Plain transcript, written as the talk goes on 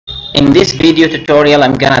In this video tutorial,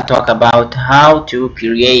 I'm gonna talk about how to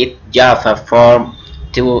create Java form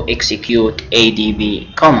to execute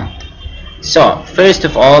ADB command. So first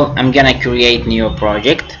of all, I'm gonna create new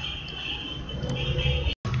project.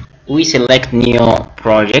 We select new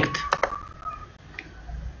project,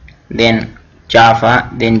 then Java,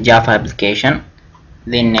 then Java application,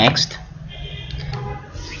 then next,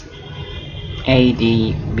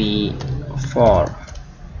 ADB4.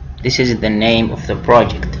 This is the name of the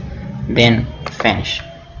project, then finish.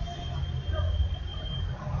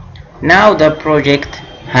 Now the project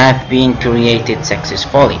have been created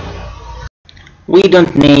successfully. We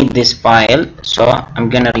don't need this file, so I'm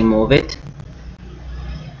gonna remove it.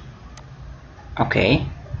 Okay,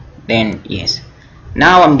 then yes.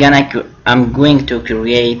 Now I'm going to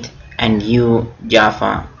create a new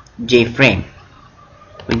Java Jframe.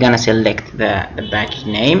 We're gonna select the package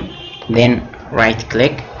name, then right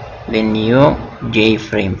click, then new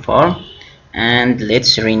Jframe form, and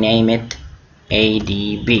let's rename it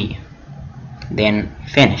ADB, then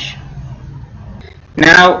finish.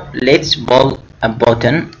 Now let's pull a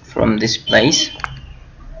button from this place.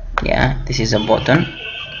 Yeah, this is a button.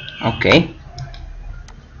 Okay,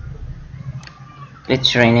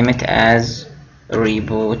 let's rename it as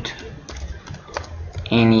reboot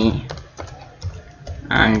any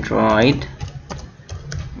Android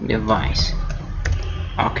device.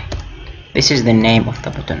 Okay, this is the name of the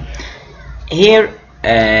button. Here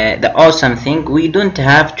the awesome thing, we don't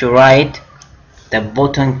have to write the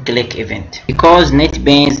button click event because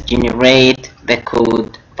NetBeans generate the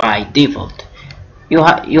code by default. You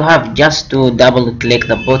have just to double click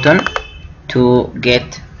the button to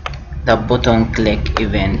get the button click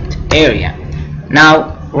event area.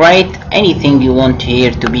 Now write anything you want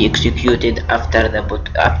here to be executed after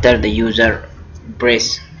the user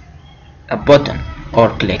press a button or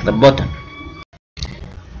click the button.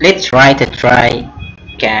 Let's write a try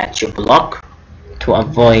catch block to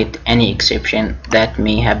avoid any exception that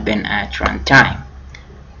may happen at runtime.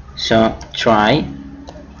 So try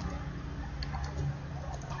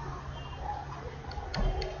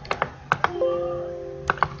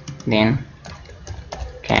then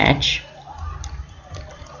catch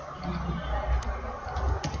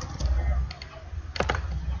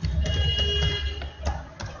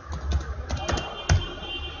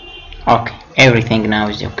okay, everything now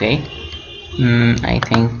is okay. I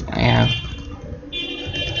think I have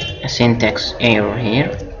a syntax error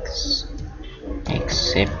here,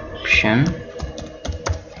 exception.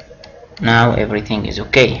 Now everything is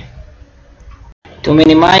okay. To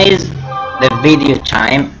minimize the video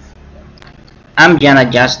time, I'm gonna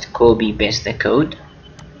just copy paste the code.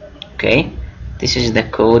 Okay, this is the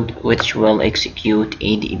code which will execute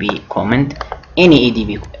ADB command, any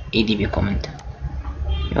ADB command.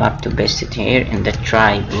 You have to paste it here in the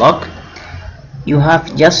try block. You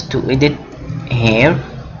have just to edit here.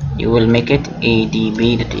 You will make it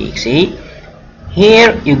adb.exe.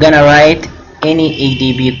 Here you're gonna write any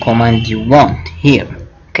ADB command you want here.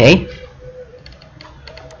 Okay,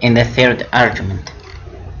 in the third argument.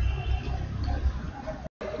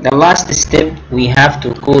 The last step, we have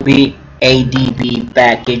to copy ADB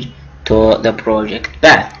package to the project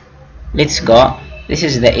path. Let's go. This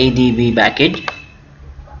is the ADB package.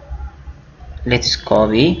 Let's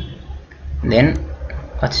copy. Then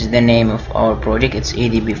what is the name of our project? It's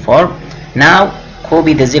ADB4. Now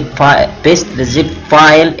copy the zip file, paste the zip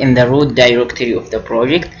file in the root directory of the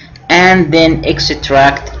project, and then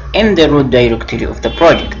extract in the root directory of the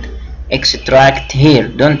project. Extract here,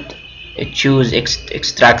 don't choose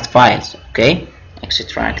extract files. Okay,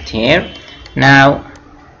 extract here. Now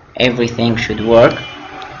everything should work.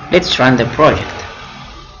 Let's run the project.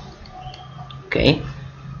 Okay,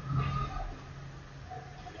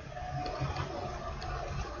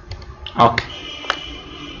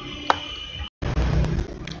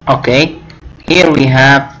 okay, here we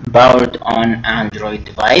have powered on Android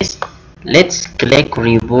device. Let's click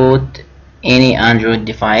reboot any Android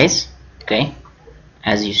device. Okay,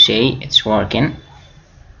 as you see, it's working.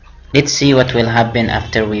 Let's see what will happen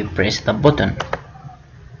after we press the button.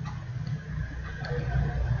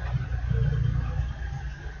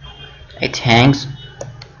 It hangs.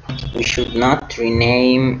 We should not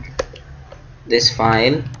rename this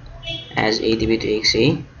file as adb.exe.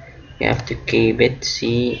 You have to keep it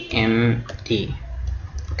cmd.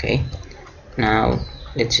 Okay, now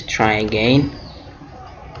let's try again.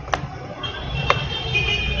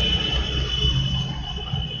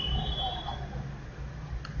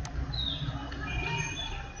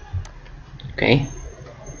 Okay,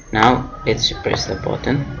 now let's press the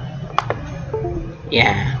button.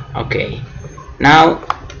 Yeah, okay, now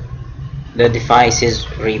the device is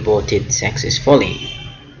rebooted successfully.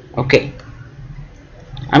 Okay,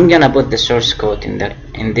 I'm gonna put the source code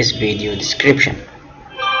in this video description.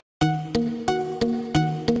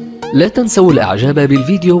 لا تنسوا الإعجاب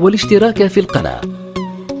بالفيديو والاشتراك في القناة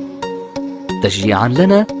تشجيعا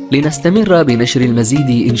لنا لنستمر بنشر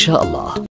المزيد إن شاء الله.